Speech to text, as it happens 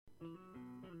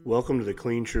Welcome to The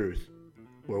Clean Truth,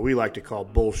 where we like to call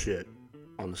bullshit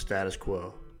on the status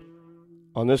quo.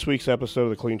 On this week's episode of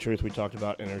The Clean Truth, we talked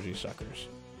about energy suckers.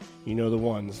 You know the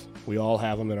ones. We all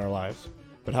have them in our lives.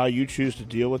 But how you choose to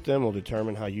deal with them will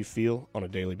determine how you feel on a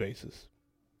daily basis.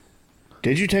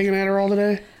 Did you take an Adderall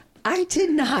today? I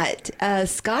did not.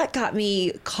 Scott got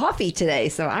me coffee today,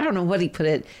 so I don't know what he put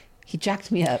in. He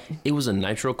jacked me up. It was a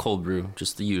nitro cold brew,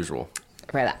 just the usual.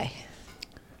 Red eye.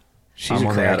 She's a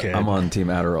crackhead. I'm on Team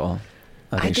Adderall.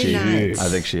 I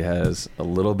think she has a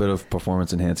little bit of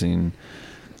performance enhancing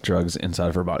drugs inside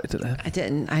of her body today. I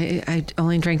didn't. I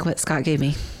only drank what Scott gave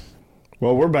me.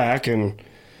 Well, we're back, and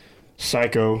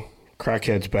Psycho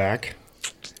Crackhead's back.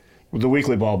 The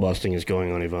weekly ball busting is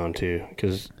going on, Yvonne, too,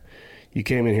 because you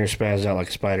came in here spazzed out like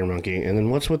a spider monkey, and then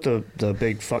what's with the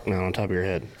big fuck knot on top of your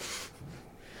head?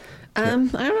 I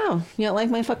don't know. You don't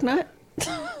like my fuck nut?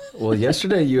 Well,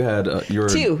 yesterday you had your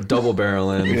double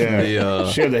barreling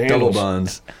the double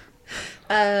buns.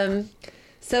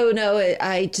 So no,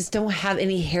 I just don't have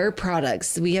any hair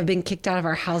products. We have been kicked out of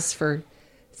our house for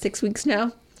 6 weeks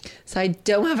now, so I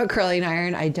don't have a curling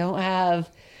iron. I don't have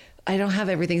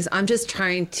everything. So I'm just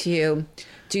trying to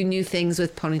do new things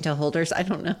with ponytail holders. I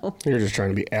don't know. You're just trying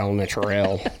to be al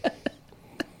natural.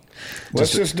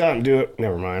 Let's just not do it.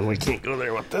 Never mind. We can't go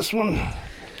there with this one.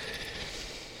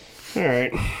 All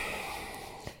right.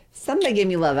 Somebody gave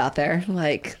me love out there.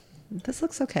 Like, this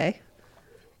looks okay.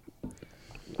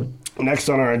 Next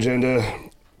on our agenda,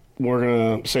 we're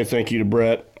going to say thank you to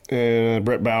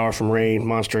Brett Bauer from Rain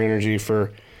Monster Energy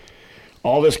for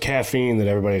all this caffeine that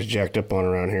everybody's jacked up on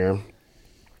around here.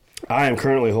 I am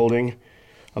currently holding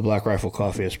a Black Rifle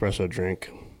Coffee espresso drink.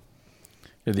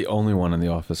 You're the only one in the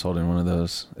office holding one of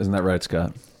those. Isn't that right,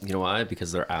 Scott? You know why?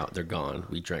 Because they're out. They're gone.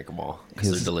 We drank them all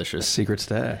because they're delicious. Secret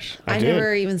stash. I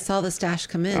never even saw the stash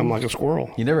come in. I'm like a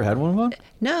squirrel. You never had one of them?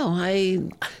 No,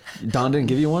 Don didn't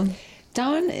give you one?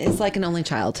 Don is like an only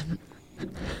child.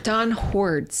 Don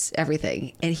hoards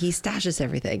everything, and he stashes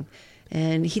everything.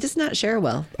 And he does not share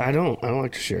well. I don't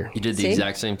like to share. You did the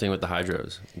exact same thing with the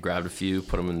hydros. Grabbed a few,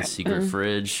 put them in the secret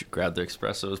fridge, grabbed the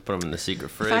espressos, put them in the secret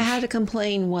fridge. If I had to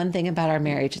complain one thing about our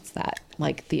marriage, it's that.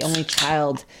 Like the only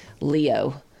child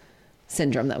Leo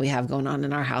syndrome that we have going on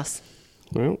in our house.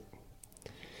 Well.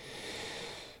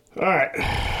 All right.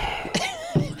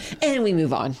 And we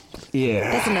move on.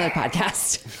 Yeah. That's another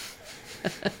podcast.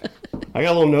 I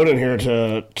got a little note in here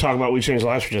to talk about We Changed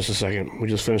Lives for just a second. We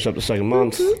just finished up the second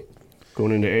month.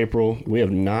 Going into April. We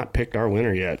have not picked our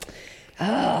winner yet.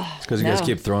 It's because you guys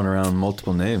keep throwing around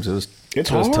multiple names. It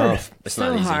hard. was tough. It's so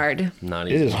not easy. hard. Not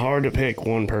easy. It is hard to pick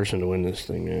one person to win this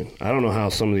thing, man. I don't know how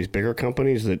some of these bigger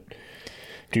companies that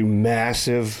do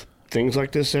massive things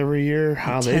like this every year,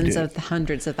 how they do. Tens of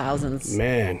hundreds of thousands.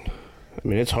 Man, I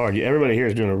mean, it's hard. Everybody here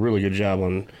is doing a really good job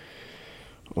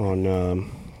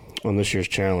on this year's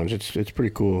challenge. It's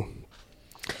pretty cool.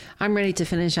 I'm ready to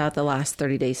finish out the last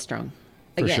 30 days strong.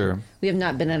 Again, For sure. We have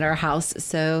not been at our house,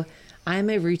 so I'm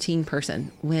a routine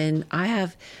person. When I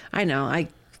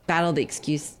battle the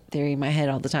excuse theory in my head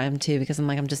all the time too, because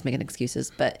I'm just making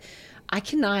excuses. But I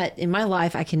cannot, in my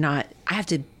life, I have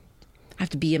to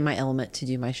be in my element to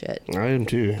do my shit. I am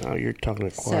too. Oh, you're talking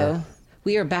to choir. So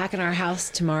we are back in our house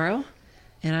tomorrow,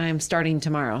 and I am starting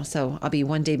tomorrow. So I'll be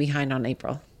one day behind on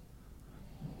April.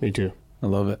 Me too. I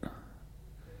love it.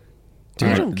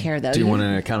 I don't care though. Do you want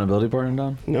an accountability partner,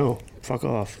 Don? No, fuck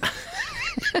off.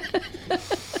 I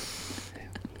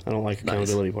don't like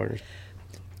accountability partners.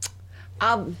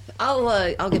 I'll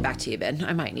get back to you, Ben.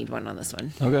 I might need one on this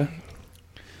one. Okay.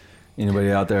 Anybody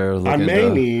out there looking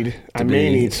I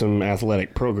may need some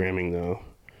athletic programming though.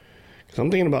 Because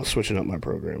I'm thinking about switching up my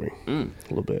programming a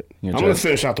little bit. I'm going to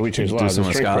finish out the We Changed Lives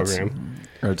strength program.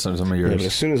 Or some of yours. Yeah, but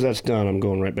as soon as that's done, I'm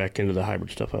going right back into the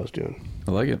hybrid stuff I was doing.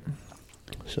 I like it.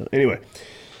 So anyway,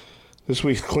 this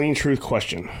week's Clean Truth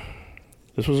question.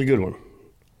 This was a good one.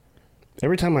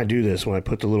 Every time I do this, when I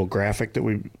put the little graphic that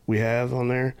we have on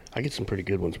there, I get some pretty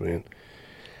good ones, man.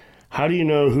 How do you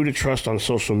know who to trust on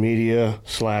social media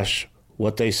 /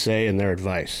 what they say and their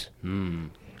advice?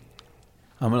 I'm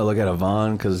going to look at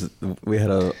Yvonne because we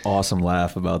had an awesome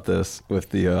laugh about this with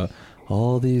the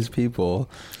all these people.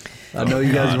 I know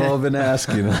you guys have all been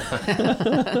asking.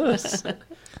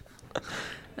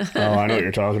 Oh, I know what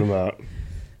you're talking about.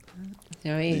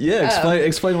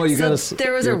 Explain what you got to.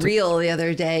 There was a reel the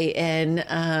other day,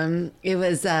 and it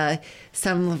was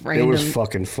some random. It was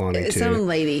fucking funny too. Some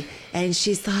lady, and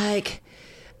she's like,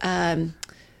 well,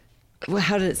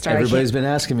 how did it start? Everybody's been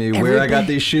asking me where I got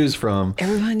these shoes from.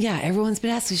 Everyone's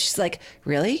been asking. She's like,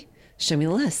 really? Show me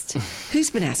the list. Who's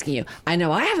been asking you? I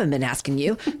know I haven't been asking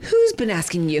you. Who's been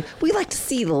asking you? We like to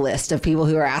see the list of people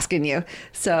who are asking you.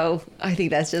 So I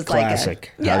think that's just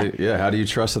classic. like How do you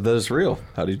trust that it's real?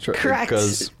 How do you trust? Correct.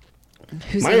 Because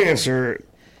My answer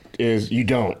is you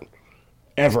don't.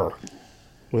 Ever.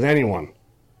 With anyone.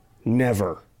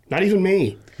 Never. Not even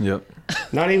me. Yep.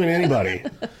 Not even anybody.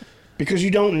 Because you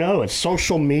don't know. It's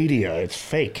social media. It's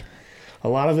fake. A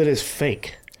lot of it is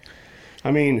fake.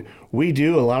 I mean, we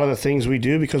do a lot of the things we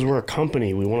do because we're a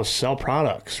company. We want to sell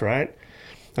products, right?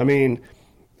 I mean,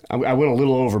 I went a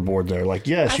little overboard there. Like,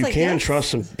 yes, you can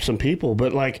trust some people,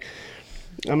 but like,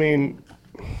 I mean,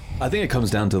 I think it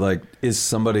comes down to like, is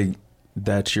somebody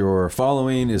that you're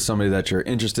following, is somebody that you're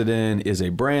interested in, is a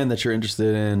brand that you're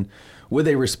interested in, would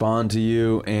they respond to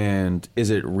you, and is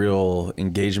it real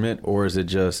engagement or is it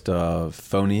just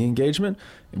phony engagement?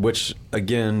 Which,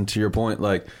 again, to your point,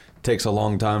 like takes a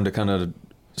long time to kind of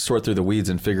sort through the weeds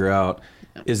and figure out,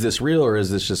 is this real or is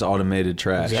this just automated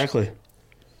trash? Exactly.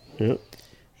 Yep.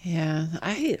 Yeah,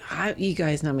 I you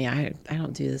guys know me. I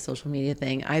don't do the social media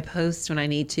thing. I post when I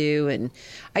need to, and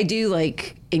I do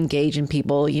like engage in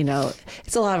people. You know,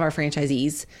 it's a lot of our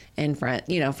franchisees and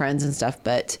friends and stuff.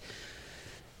 But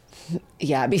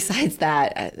yeah, besides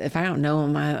that, if I don't know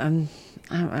them, I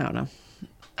don't know.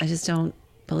 I just don't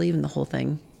believe in the whole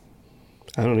thing.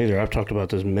 I don't either. I've talked about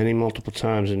this multiple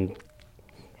times in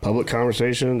public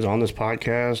conversations, on this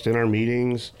podcast, in our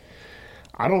meetings.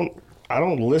 I don't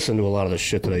listen to a lot of the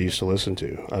shit that I used to listen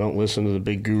to. I don't listen to the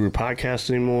big guru podcasts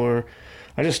anymore.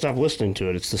 I just stopped listening to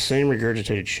it. It's the same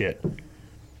regurgitated shit.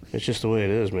 It's just the way it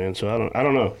is, man. So I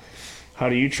don't know. How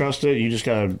do you trust it? You just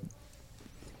gotta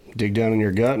dig down in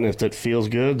your gut, and if that feels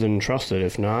good, then trust it.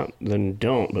 If not, then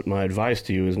don't. But my advice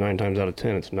to you is 9 times out of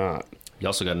 10, it's not. You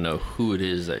also got to know who it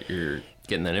is that you're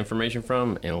getting that information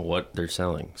from and what they're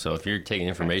selling. So if you're taking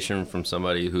information from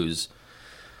somebody who's,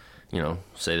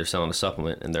 say they're selling a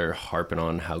supplement and they're harping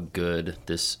on how good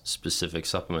this specific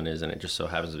supplement is, and it just so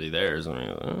happens to be theirs, I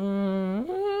don't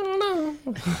know.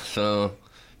 So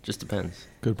just depends.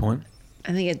 Good point.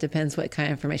 I think it depends what kind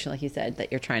of information, like you said,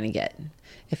 that you're trying to get.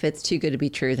 If it's too good to be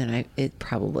true, then it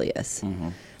probably is. Mm-hmm.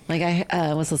 Like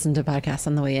I was listening to a podcast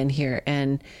on the way in here,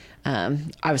 and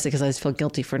obviously because I just feel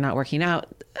guilty for not working out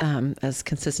as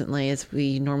consistently as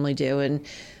we normally do, and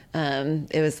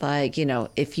it was like,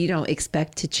 if you don't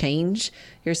expect to change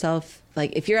yourself,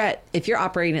 like if you're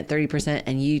operating at 30%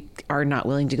 and you are not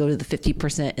willing to go to the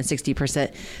 50% and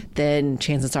 60%, then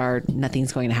chances are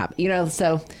nothing's going to happen.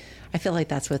 So I feel like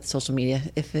that's with social media.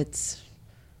 If it's,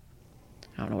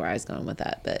 I don't know where I was going with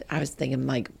that, but I was thinking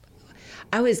like,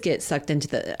 I always get sucked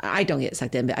into I don't get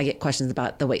sucked in, but I get questions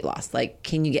about the weight loss. Like,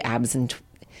 can you get abs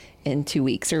in 2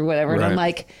 weeks or whatever? Right. And I'm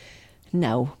like,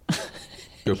 no.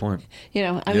 Good point.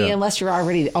 I mean, unless you're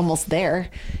already almost there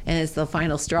and it's the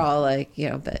final straw, but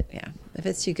yeah, if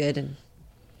it's too good and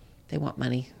they want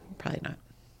money, probably not.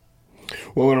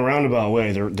 Well, in a roundabout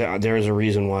way, there is a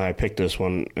reason why I picked this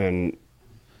one, and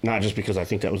not just because I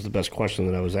think that was the best question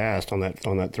that I was asked on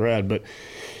that thread, but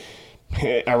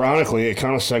ironically, it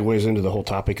kind of segues into the whole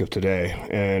topic of today,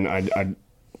 and I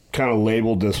kind of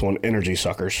labeled this one energy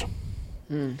suckers.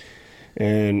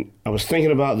 And I was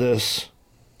thinking about this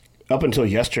up until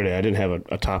yesterday. I didn't have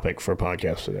a topic for a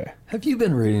podcast today. Have you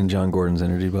been reading John Gordon's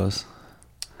Energy Buzz?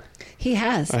 He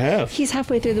has. I have. He's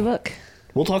halfway through the book.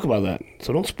 We'll talk about that,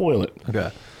 so don't spoil it.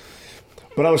 Okay.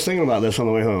 But I was thinking about this on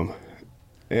the way home,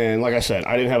 and like I said,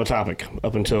 I didn't have a topic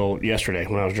up until yesterday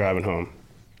when I was driving home.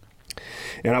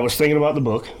 And I was thinking about the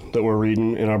book that we're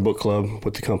reading in our book club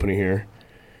with the company here.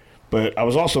 But I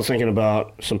was also thinking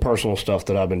about some personal stuff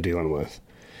that I've been dealing with.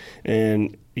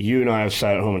 And you and I have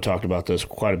sat at home and talked about this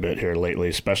quite a bit here lately,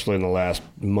 especially in the last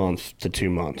month to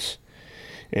 2 months.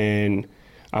 And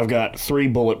I've got 3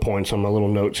 bullet points on my little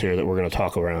notes here that we're going to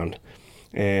talk around.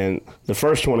 And the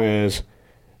first one is,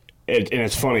 and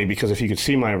it's funny because if you could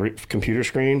see my computer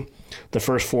screen, the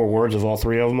first 4 words of all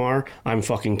 3 of them are, I'm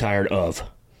fucking tired of.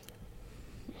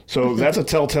 So that's a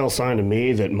telltale sign to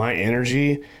me that my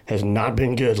energy has not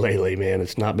been good lately, man.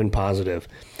 It's not been positive.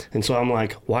 And so I'm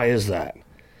like, why is that?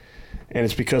 And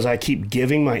it's because I keep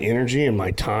giving my energy and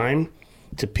my time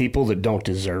to people that don't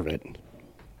deserve it.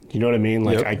 You know what I mean?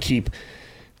 Like, yep. I keep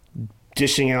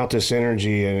dishing out this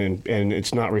energy and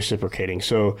it's not reciprocating.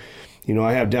 So,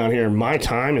 I have down here, my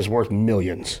time is worth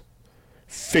millions.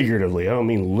 Figuratively. I don't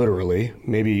mean literally.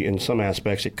 Maybe in some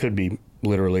aspects it could be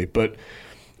literally, but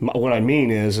what I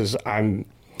mean is and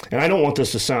I don't want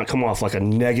this to come off like a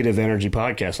negative energy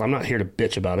podcast. I'm not here to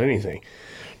bitch about anything.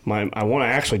 I want to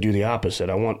actually do the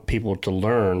opposite. I want people to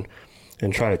learn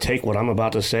and try to take what I'm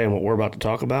about to say and what we're about to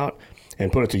talk about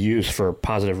and put it to use for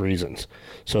positive reasons.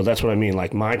 So that's what I mean.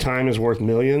 Like, my time is worth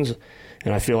millions,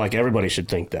 and I feel like everybody should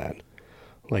think that.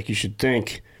 Like, you should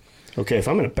think, okay, if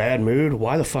I'm in a bad mood,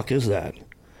 why the fuck is that?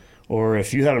 Or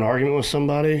if you had an argument with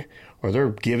somebody, or they're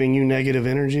giving you negative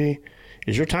energy,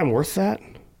 is your time worth that?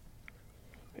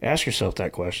 Ask yourself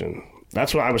that question.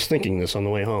 That's what I was thinking this on the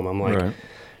way home. I'm like, Right.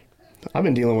 I've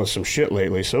been dealing with some shit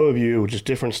lately. So have you, just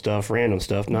different stuff, random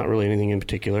stuff, not really anything in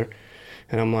particular.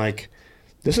 And I'm like,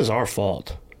 this is our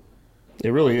fault.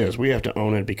 It really is. We have to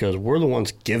own it because we're the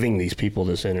ones giving these people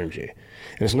this energy.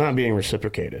 And it's not being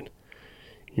reciprocated.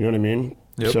 You know what I mean?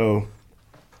 Yep. So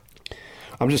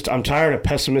I'm tired of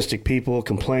pessimistic people,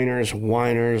 complainers,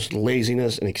 whiners,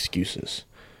 laziness, and excuses.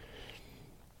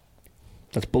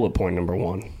 That's bullet point number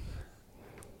 1.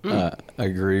 I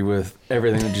agree with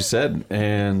everything that you said,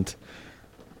 and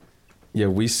yeah,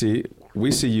 we see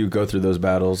you go through those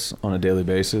battles on a daily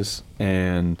basis,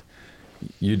 and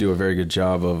you do a very good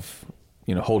job of,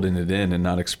 you know, holding it in and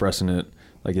not expressing it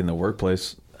like in the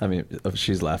workplace. I mean,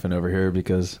 she's laughing over here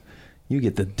because you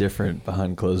get the different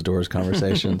behind closed doors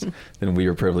conversations than we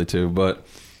are privy to. But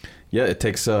yeah, it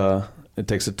takes a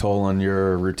toll on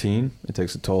your routine. It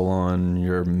takes a toll on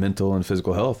your mental and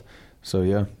physical health. So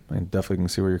yeah, I definitely can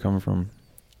see where you're coming from.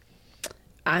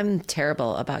 I'm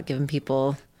terrible about giving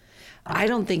people. I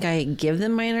don't think I give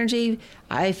them my energy.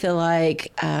 I feel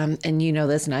like, and you know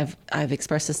this, and I've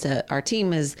expressed this to our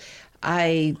team, is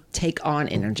I take on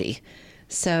energy.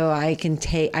 So I can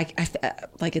take, I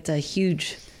like it's a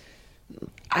huge.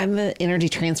 I'm an energy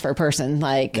transfer person.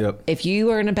 Like, Yep. if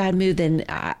you are in a bad mood, then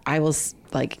I will,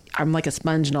 like, I'm like a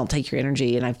sponge and I'll take your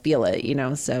energy and I feel it, you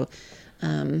know? So,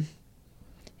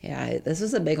 yeah, this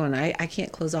was a big one. I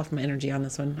can't close off my energy on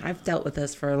this one. I've dealt with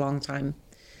this for a long time.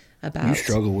 You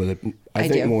struggle with it, I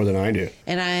think, do. more than I do.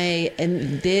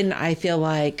 And then I feel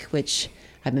like, which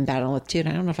I've been battling with too, and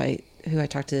I don't know who I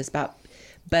talked to this about,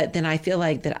 but then I feel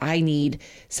like that I need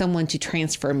someone to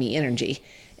transfer me energy.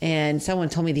 And someone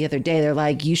told me the other day, they're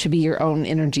like, you should be your own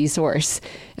energy source.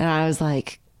 And I was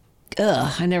like,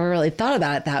 ugh, I never really thought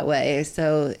about it that way.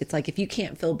 So it's like, if you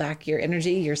can't fill back your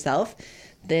energy yourself,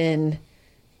 then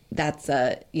that's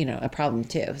a problem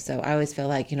too. So I always feel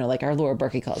like, like our Laura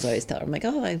Berkey calls, I always tell her, I'm like,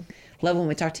 oh, I love when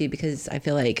we talk to you because I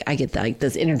feel like I get like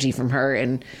this energy from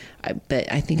her.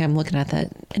 But I think I'm looking at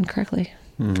that incorrectly.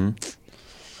 Mm-hmm.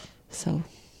 So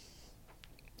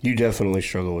You definitely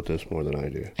struggle with this more than I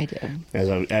do. I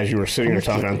do. As you were sitting there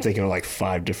talking, I'm thinking of like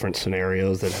 5 different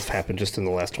scenarios that have happened just in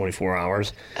the last 24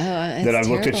 hours. That I've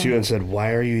looked at you and said,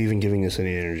 why are you even giving this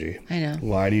any energy? I know.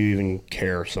 Why do you even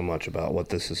care so much about what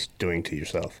this is doing to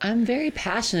yourself? I'm very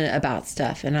passionate about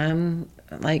stuff, and I'm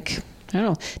like, I don't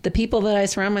know, the people that I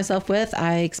surround myself with,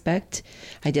 I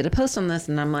did a post on this,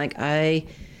 and I'm like, I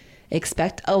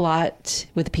expect a lot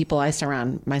with the people I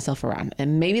surround myself around.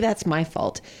 And maybe that's my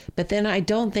fault. But then I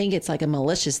don't think it's like a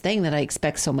malicious thing that I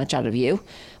expect so much out of you.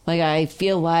 Like, I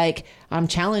feel like I'm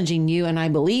challenging you and I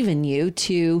believe in you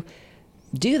to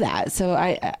do that. So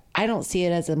I don't see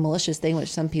it as a malicious thing, which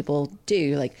some people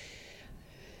do. Like,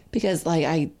 because like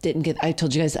I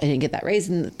told you guys I didn't get that raise,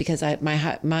 and because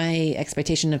my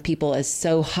expectation of people is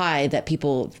so high that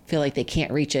people feel like they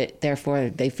can't reach it, therefore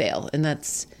they fail. And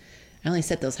I only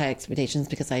set those high expectations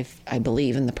because I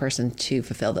believe in the person to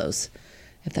fulfill those,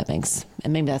 if that makes,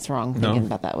 and maybe that's wrong thinking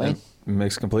about that way. It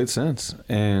makes complete sense.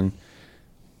 And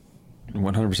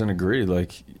 100% agree.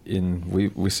 Like,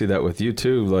 we see that with you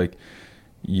too. Like,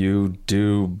 you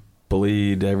do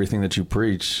bleed everything that you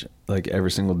preach, like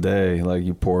every single day. Like,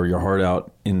 you pour your heart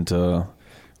out into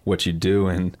what you do,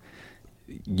 and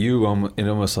it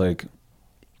almost like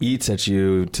eats at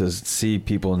you to see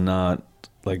people not,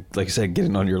 like you said,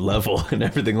 getting on your level and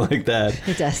everything like that.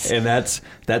 It does. And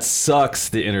that sucks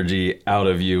the energy out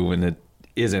of you when it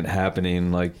isn't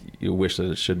happening like you wish that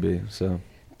it should be. So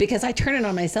because I turn it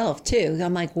on myself too.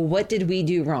 I'm like, well, what did we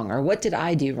do wrong? Or what did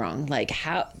I do wrong? Like,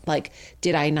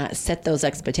 did I not set those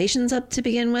expectations up to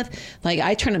begin with? Like,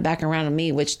 I turn it back around on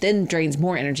me, which then drains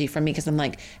more energy from me because I'm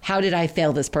like, how did I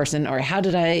fail this person? Or how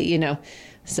did I,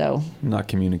 so. Not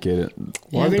communicate it.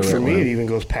 Well, I think for me, it even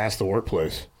goes past the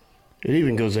workplace. It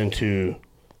even goes into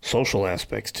social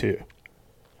aspects too.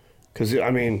 Because, I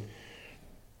mean,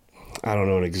 I don't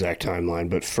know an exact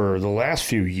timeline, but for the last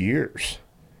few years,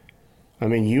 I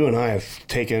mean, you and I have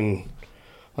taken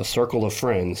a circle of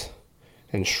friends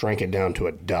and shrank it down to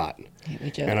a dot. Yeah, we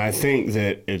do. And I think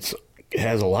that it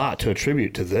has a lot to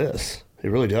attribute to this. It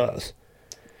really does.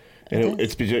 And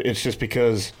it's just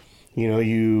because, I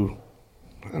don't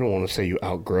want to say you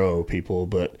outgrow people,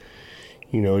 but,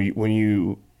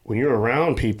 when you're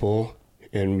around people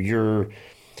and you're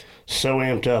so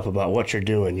amped up about what you're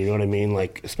doing. You know what I mean?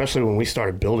 Like, especially when we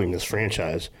started building this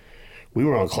franchise, we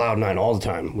were on cloud nine all the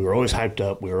time. We were always hyped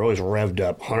up. We were always revved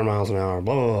up, 100 miles an hour,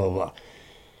 blah, blah, blah, blah.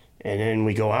 And then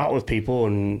we go out with people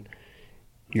and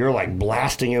you're like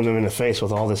blasting them in the face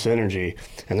with all this energy.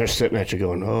 And they're sitting at you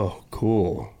going, oh,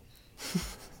 cool.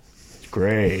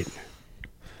 Great.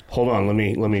 Hold on, let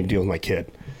me deal with my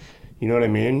kid. You know what I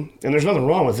mean? And there's nothing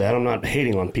wrong with that. I'm not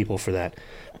hating on people for that.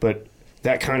 But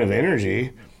that kind of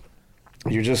energy,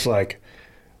 you're just like,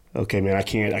 okay, man, I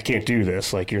can't do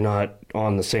this. Like, you're not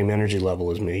on the same energy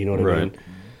level as me. You know what I mean?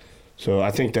 So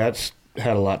I think that's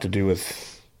had a lot to do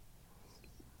with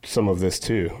some of this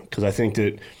too. Because I think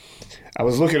that I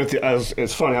was looking at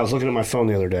it's funny, I was looking at my phone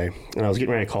the other day and I was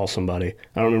getting ready to call somebody.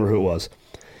 I don't remember who it was.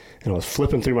 And I was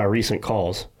flipping through my recent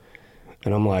calls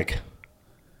and I'm like,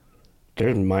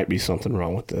 there might be something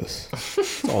wrong with this.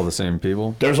 All the same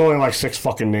people? There's only like 6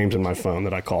 fucking names in my phone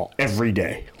that I call every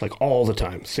day. Like all the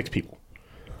time. 6 people.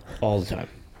 All the time.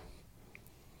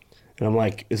 And I'm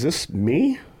like, is this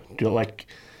me? Do I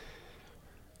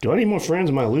need more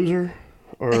friends? Am I a loser?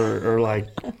 Or like...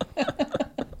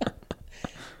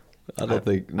 I don't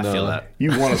think... No. I feel that.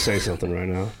 You want to say something right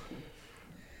now.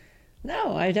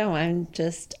 No, I don't. I'm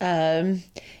just,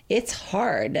 it's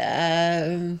hard.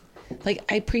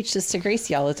 Like I preach this to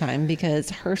Gracie all the time because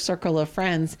her circle of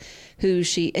friends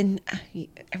and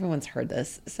everyone's heard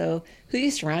this. So who you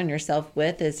surround yourself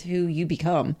with is who you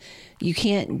become. You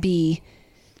can't be,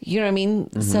 you know what I mean?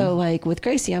 Mm-hmm. So like with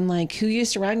Gracie, I'm like, who you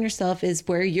surround yourself is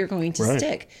where you're going to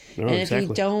stick. No, and exactly. if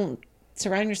you don't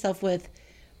surround yourself with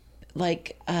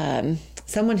like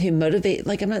someone who motivate,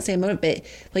 like I'm not saying motivate,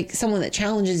 like someone that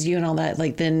challenges you and all that,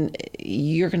 like then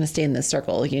you're going to stay in this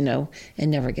circle, you know,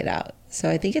 and never get out. So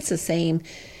I think it's the same.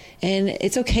 And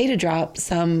it's okay to drop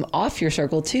some off your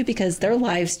circle too, because their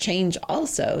lives change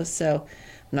also. So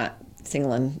I'm not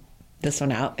singling this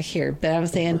one out here, but I'm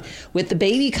saying with the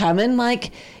baby coming,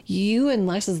 like you and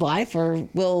Lex's life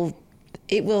will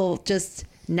just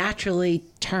naturally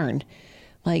turn.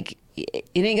 Like it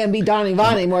ain't gonna be Donnie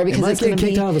Vaughn anymore because it's gonna be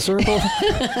kicked out of the circle.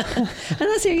 I'm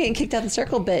not saying you're getting kicked out of the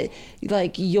circle, but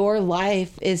like your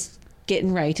life is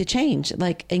getting ready to change.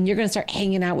 Like, and you're gonna start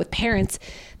hanging out with parents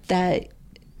that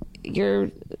your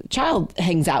child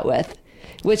hangs out with,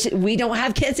 which we don't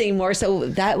have kids anymore. So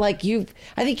that I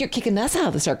think you're kicking us out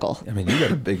of the circle. I mean, you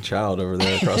got a big child over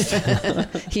there across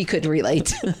the... He could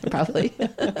relate, probably.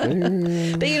 But you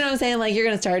know what I'm saying? Like, you're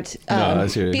going to start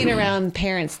being around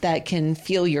parents that can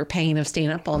feel your pain of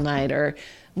staying up all night or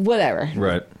whatever.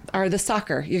 Right. Or the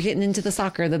soccer. You're getting into the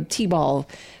soccer, the T-ball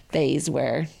phase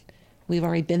where we've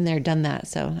already been there, done that.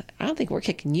 So I don't think we're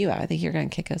kicking you out. I think you're going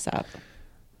to kick us out.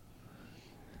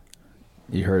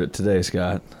 You heard it today,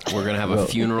 Scott. We're going to have a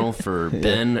funeral for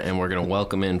Ben, and we're going to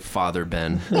welcome in Father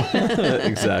Ben.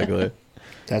 Exactly.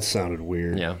 That sounded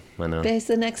weird. Yeah, I know. It's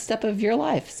the next step of your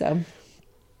life. So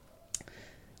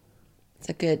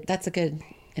that's a good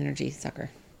energy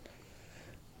sucker.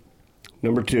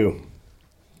 Number 2.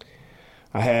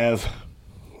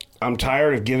 I'm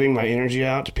tired of giving my energy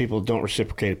out to people who don't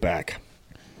reciprocate it back.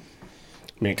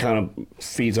 I mean, it kind of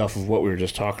feeds off of what we were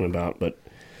just talking about, but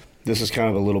this is kind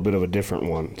of a little bit of a different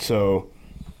one. So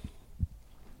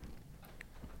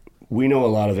we know a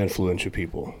lot of influential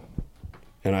people.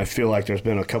 And I feel like there's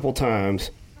been a couple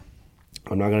times,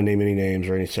 I'm not going to name any names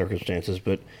or any circumstances,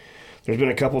 but there's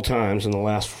been a couple times in the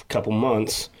last couple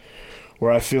months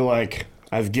where I feel like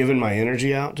I've given my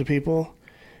energy out to people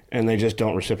and they just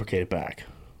don't reciprocate it back.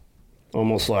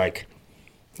 Almost like,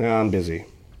 I'm busy.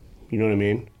 You know what I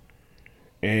mean?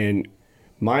 And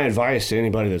my advice to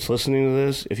anybody that's listening to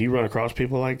this, if you run across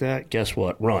people like that, guess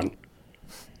what? Run.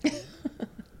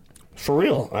 For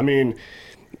real. I mean...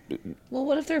 Well,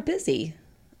 what if they're busy?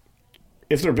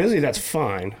 If they're busy, that's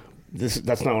fine. That's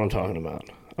not what I'm talking about.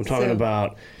 I'm talking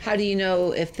about... How do you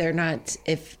know if they're not...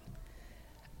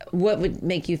 What would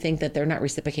make you think that they're not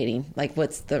reciprocating? Like,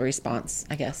 what's the response,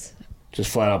 I guess?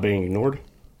 Just flat out being ignored?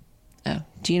 Oh.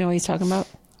 Do you know what he's talking about?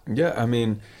 Yeah, I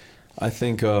mean, I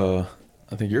think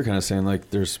you're kind of saying like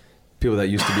there's people that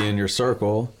used to be in your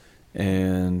circle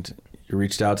and you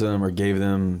reached out to them or gave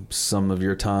them some of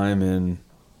your time and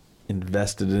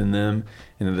invested in them,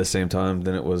 and at the same time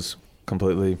then it was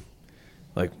completely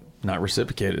like not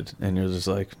reciprocated, and you're just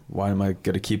like, why am I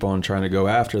going to keep on trying to go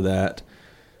after that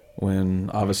when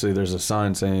obviously there's a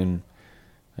sign saying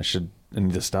I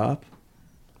need to stop?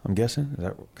 I'm guessing. Is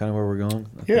that kind of where we're going?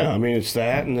 Yeah, I mean, it's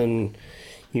that, and then,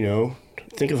 you know,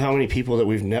 think of how many people that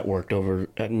we've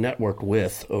networked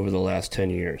with over the last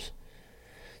 10 years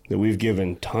that we've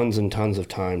given tons and tons of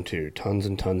time to, tons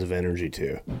and tons of energy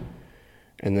to.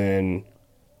 And then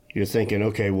you're thinking,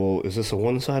 okay, well, is this a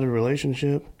one-sided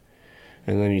relationship?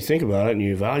 And then you think about it and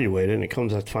you evaluate it, and it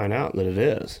comes out to find out that it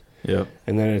is. Yep.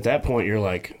 And then at that point, you're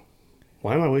like,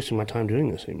 why am I wasting my time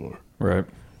doing this anymore? Right.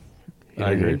 You know I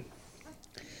what agree. mean?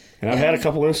 And I've had a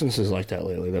couple instances like that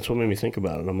lately. That's what made me think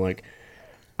about it. I'm like,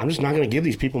 I'm just not going to give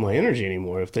these people my energy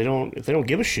anymore. If they don't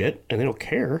give a shit and they don't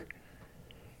care,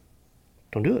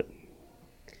 don't do it.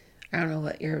 I don't know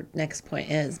what your next point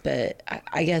is, but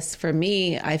I guess for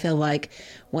me, I feel like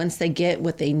once they get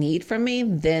what they need from me,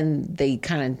 then they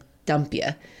kind of dump you.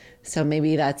 So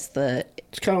maybe that's the...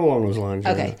 It's kind of along those lines.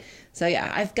 Okay. Yeah. So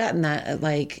yeah, I've gotten that,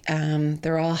 like,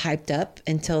 they're all hyped up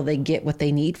until they get what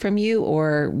they need from you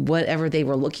or whatever they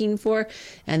were looking for,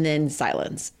 and then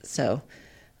silence. So,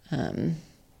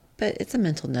 but it's a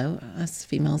mental note. Us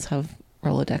females have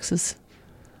Rolodexes.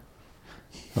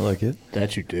 I like it.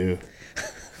 That you do.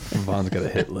 Vaughn's got a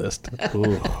hit list.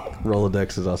 Ooh.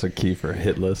 Rolodex is also key for a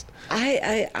hit list.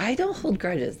 I don't hold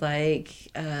grudges. Like,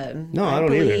 No, I don't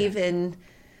believe either. in,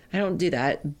 I don't do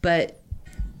that, but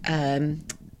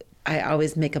I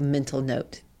always make a mental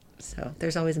note. So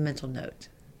there's always a mental note.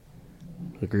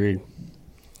 Agreed.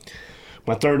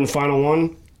 My third and final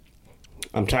one,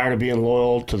 I'm tired of being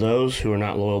loyal to those who are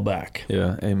not loyal back.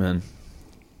 Yeah, amen.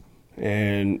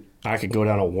 And I could go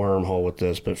down a wormhole with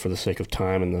this, but for the sake of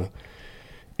time and the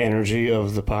energy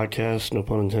of the podcast, no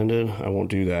pun intended, I won't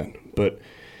do that. But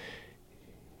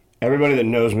everybody that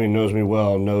knows me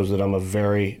well knows that I'm a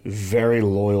very, very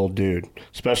loyal dude,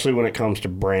 especially when it comes to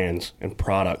brands and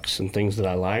products and things that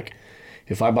I like.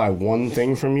 If I buy one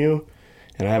thing from you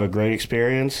and I have a great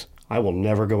experience, I will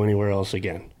never go anywhere else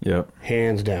again. Yep.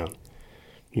 Hands down.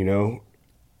 You know,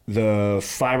 the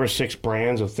 5 or 6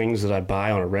 brands of things that I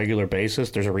buy on a regular basis,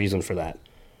 there's a reason for that.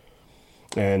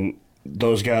 And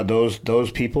those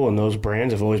people and those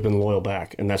brands have always been loyal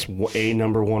back, and that's a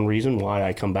number one reason why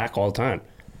I come back all the time.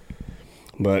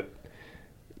 But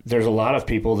there's a lot of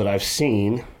people that I've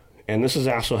seen, and this has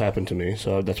also happened to me,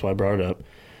 so that's why I brought it up,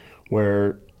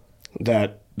 where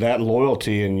that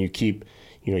loyalty, and you keep,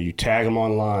 you know, you tag them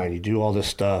online, you do all this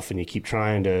stuff, and you keep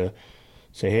trying to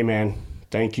say, hey man,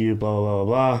 thank you, blah, blah, blah,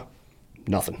 blah.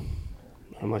 Nothing.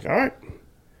 I'm like, all right.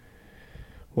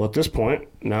 Well, at this point,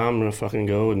 now I'm going to fucking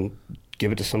go and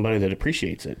give it to somebody that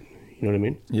appreciates it. You know what I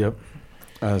mean? Yep.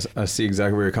 I see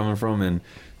exactly where you're coming from, and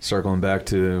circling back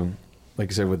to, like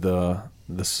you said, with the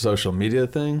social media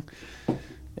thing,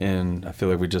 and I feel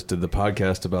like we just did the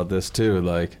podcast about this too,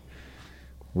 like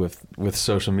with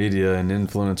social media and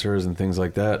influencers and things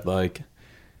like that, like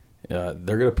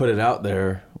they're gonna put it out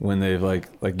there when they've like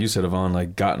you said, Yvonne,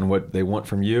 like gotten what they want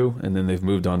from you, and then they've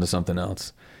moved on to something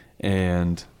else.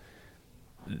 And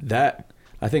that,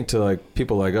 I think, to like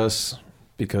people like us,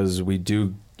 because we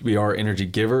are energy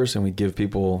givers, and we give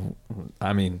people,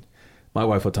 I mean, my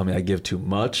wife will tell me I give too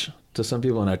much to some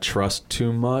people and I trust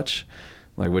too much,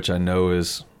 like, which I know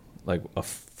is like a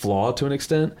flaw to an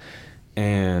extent.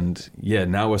 And yeah,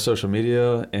 now with social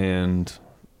media and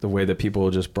the way that people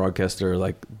just broadcast their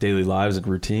like daily lives and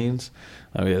routines,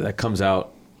 yeah, that comes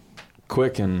out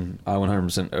quick. And I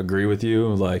 100% agree with you.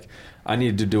 Like, I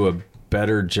need to do a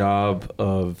better job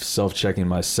of self-checking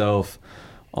myself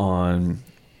on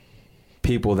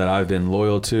people that I've been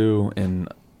loyal to, and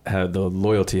had the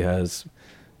loyalty has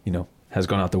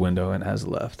gone out the window and has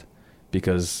left,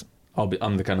 because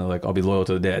I'm the kind of like, I'll be loyal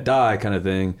to the day I die kind of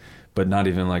thing, but not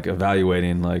even like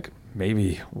evaluating like,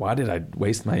 maybe why did I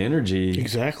waste my energy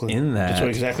exactly in that?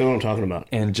 That's exactly what I'm talking about.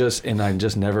 And I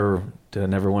just never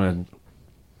want to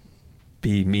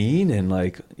be mean and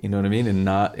like, you know what I mean?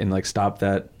 And like stop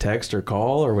that text or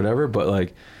call or whatever. But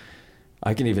like,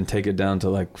 I can even take it down to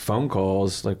like phone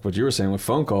calls, like what you were saying with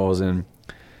phone calls. And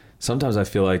sometimes I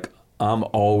feel like I'm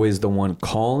always the one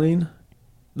calling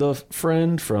the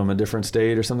friend from a different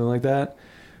state or something like that.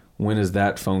 When is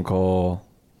that phone call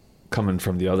coming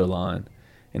from the other line?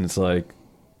 And it's like,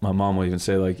 my mom will even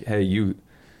say like, hey, you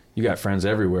got friends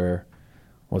everywhere.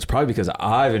 Well, it's probably because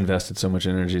I've invested so much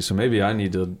energy. So maybe I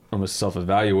need to almost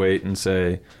self-evaluate and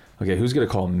say, okay, who's going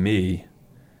to call me,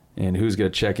 and who's going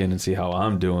to check in and see how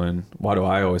I'm doing? Why do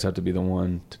I always have to be the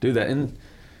one to do that? And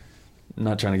I'm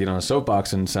not trying to get on a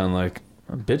soapbox and sound like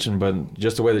I'm bitching, but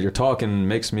just the way that you're talking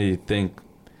makes me think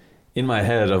in my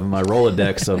head of my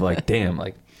Rolodex of like, damn,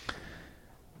 like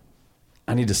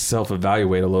I need to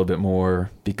self-evaluate a little bit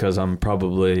more, because I'm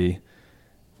probably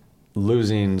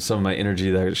losing some of my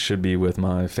energy that should be with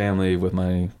my family, with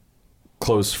my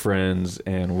close friends,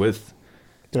 and with,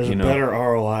 there's a better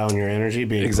ROI on your energy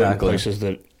being put in places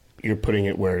that you're putting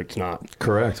it where it's not.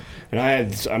 Correct. And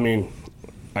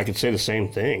I could say the same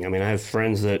thing. I mean, I have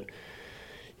friends that,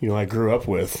 I grew up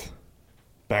with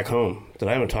back home that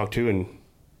I haven't talked to in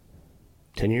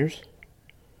 10 years.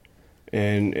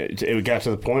 And it got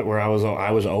to the point where I was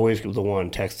always the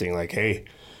one texting like, hey,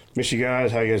 miss you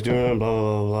guys, how you guys doing, blah,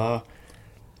 blah, blah, blah.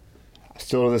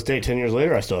 Still to this day, 10 years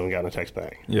later, I still haven't gotten a text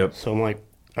back. Yep. So I'm like,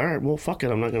 all right, well, fuck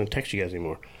it, I'm not going to text you guys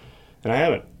anymore. And I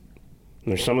haven't.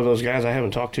 And there's some of those guys I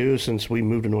haven't talked to since we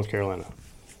moved to North Carolina.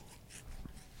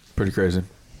 Pretty crazy.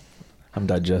 I'm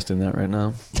digesting that right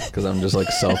now because I'm just like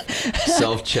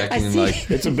self-checking. Like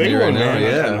it's a big right one, now. man.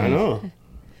 Yeah, I know.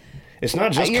 It's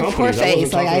not just your companies. poor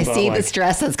face. Like I see like, the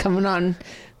stress that's coming on.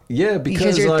 Yeah,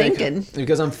 because you're like, thinking.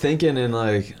 Because I'm thinking, and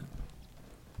like,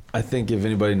 I think if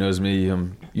anybody knows me,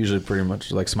 I'm usually pretty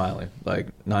much like smiling. Like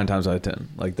 9 times out of 10,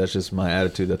 like that's just my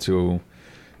attitude. That's who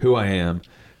I am.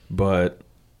 But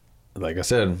like I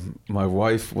said, my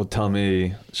wife will tell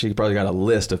me she probably got a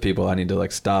list of people I need to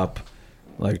like stop,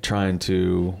 like trying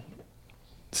to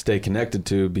stay connected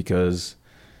to because,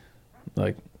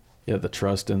 like, yeah, the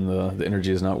trust and the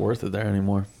energy is not worth it there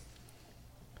anymore.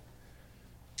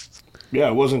 Yeah,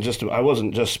 I wasn't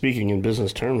just speaking in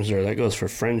business terms there. That goes for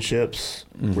friendships,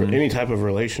 any type of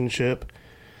relationship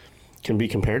can be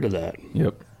compared to that.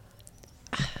 Yep.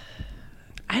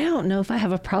 I don't know if I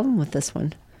have a problem with this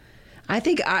one. I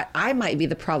think I might be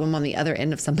the problem on the other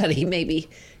end of somebody, maybe,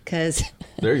 because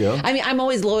there you go. I mean, I'm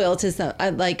always loyal to some.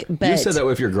 But you said that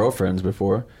with your girlfriends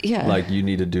before. Yeah, like you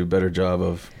need to do a better job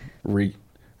of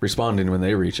responding when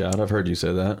they reach out. I've heard you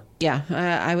say that. Yeah,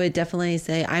 I would definitely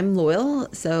say I'm loyal.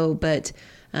 So, but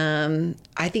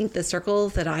I think the circle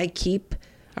that I keep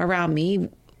around me,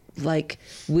 like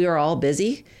we are all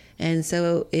busy, and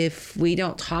so if we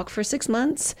don't talk for 6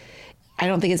 months. I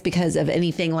don't think it's because of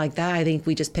anything like that. I think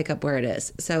we just pick up where it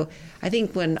is. So I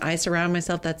think when I surround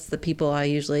myself, that's the people I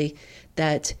usually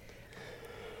that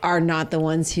are not the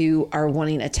ones who are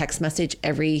wanting a text message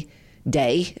every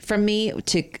day from me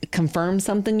to confirm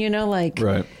something, like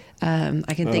right.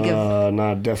 I can think of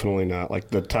not definitely not like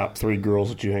the top 3 girls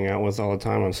that you hang out with all the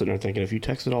time. I'm sitting there thinking if you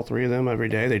texted all 3 of them every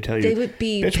day, they tell you, they would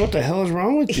be, bitch, what the hell is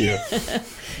wrong with you?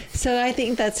 So I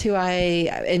think that's who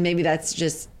and maybe that's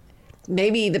just,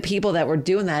 maybe the people that were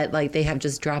doing that, like they have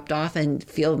just dropped off and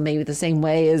feel maybe the same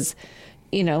way as,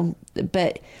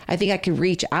 but I think I could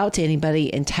reach out to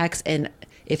anybody and text, and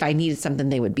if I needed something,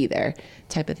 they would be there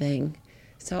type of thing.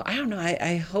 So I don't know.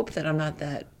 I hope that I'm not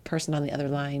that person on the other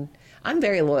line. I'm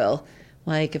very loyal.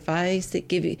 Like if I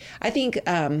give you, I think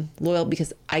loyal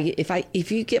because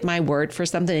if you get my word for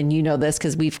something and this,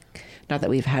 because not that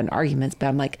we've had arguments, but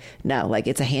I'm like, no, like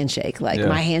it's a handshake. Like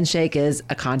my handshake is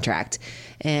a contract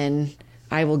and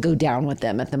I will go down with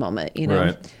them at the moment,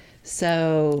 Right.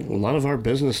 So a lot of our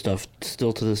business stuff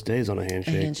still to this day is on a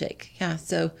handshake. A handshake. Yeah.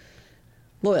 So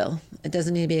loyal. It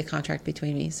doesn't need to be a contract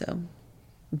between me. So,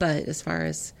 but as far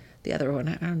as the other one,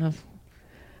 I don't know.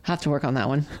 I'll have to work on that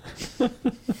one.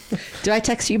 Do I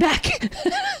text you back?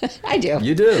 I do.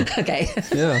 You do. Okay.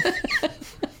 Yeah.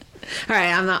 All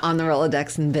right. I'm not on the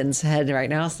Rolodex in Ben's head right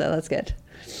now, so that's good.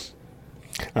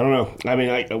 I don't know. I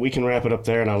mean, we can wrap it up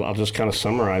there, and I'll just kind of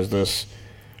summarize this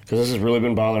because this has really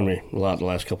been bothering me a lot the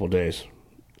last couple of days.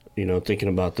 Thinking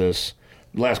about this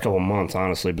the last couple of months,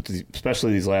 honestly, but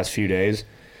especially these last few days.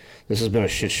 This has been a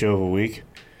shit show of a week.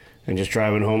 And just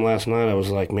driving home last night, I was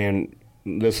like, man,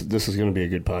 this is going to be a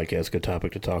good podcast, good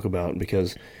topic to talk about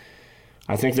because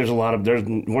I think we're not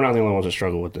the only ones that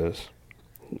struggle with this.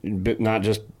 But not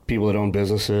just people that own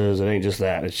businesses. It ain't just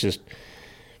that. It's just,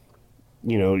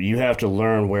 you have to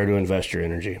learn where to invest your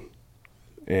energy.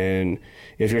 And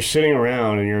if you're sitting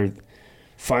around and you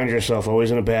find yourself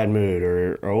always in a bad mood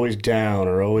or always down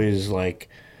or always like,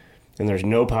 and there's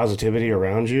no positivity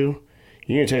around you,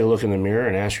 you need to take a look in the mirror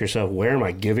and ask yourself, where am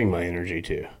I giving my energy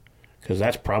to? Because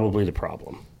that's probably the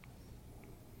problem.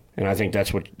 And I think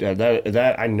that's what,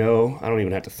 that I know, I don't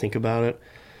even have to think about it.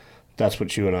 That's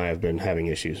what you and I have been having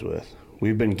issues with.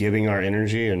 We've been giving our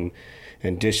energy and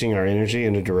dishing our energy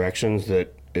into directions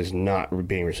that is not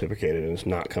being reciprocated and it's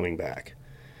not coming back.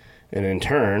 And in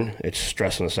turn, it's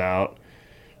stressing us out.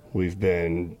 We've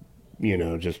been,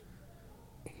 just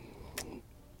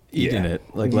eating it,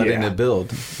 like letting it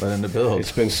build.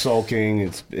 It's been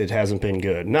sulking. It hasn't been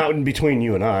good. Not between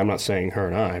you and I. I'm not saying her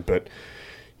and I, but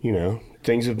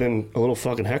things have been a little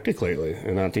fucking hectic lately,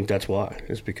 and I think that's why.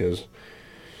 It's because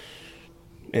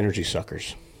energy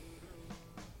suckers.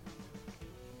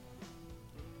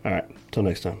 All right, till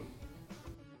next time.